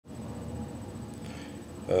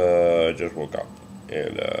I just woke up,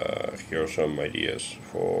 and here are some ideas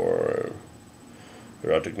for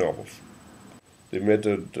erotic novels. They met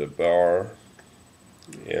at a bar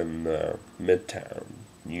in Midtown,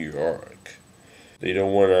 New York. They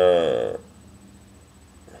don't want to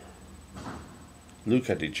look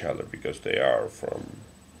at each other because they are from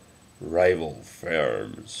rival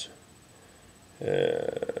firms,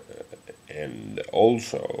 and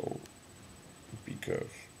also because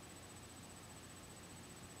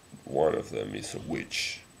one of them is a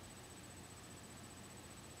witch.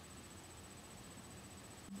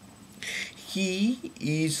 He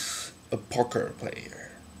is a poker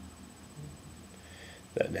player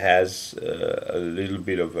that has a little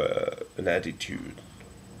bit of an attitude,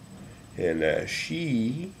 and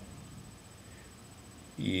she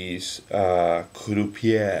is a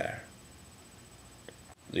croupier.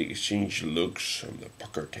 They exchange looks on the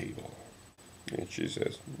poker table, and she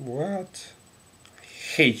says, "What? I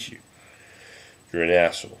hate you. You're an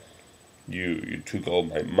asshole. You took all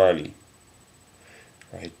my money.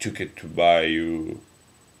 I took it to buy you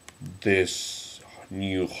this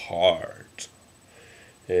new heart."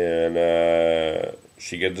 And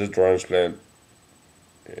she gets a transplant,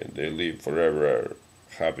 and they live forever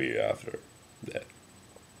happy after that.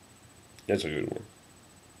 That's a good one.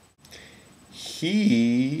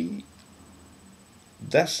 He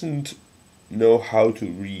doesn't know how to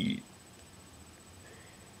read,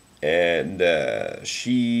 and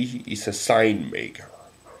she is a sign maker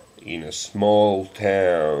in a small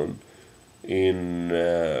town in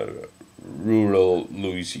rural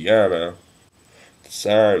Louisiana. The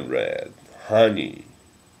sign read, "Honey,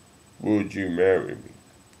 would you marry me?"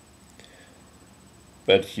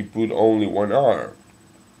 But he put only one arm.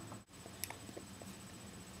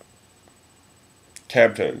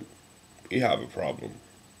 "Captain, we have a problem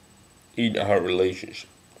in our relationship.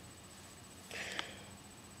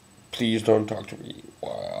 Please don't talk to me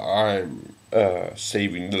while I'm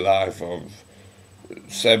saving the life of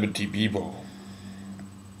 70 people.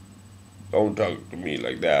 Don't talk to me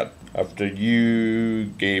like that. After you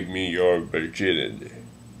gave me your virginity,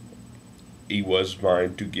 it was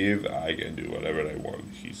mine to give. I can do whatever I want,"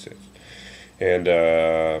 he says. And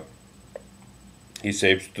he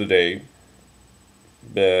saves today,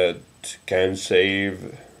 but can't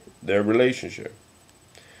save their relationship.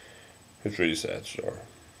 It's really sad story.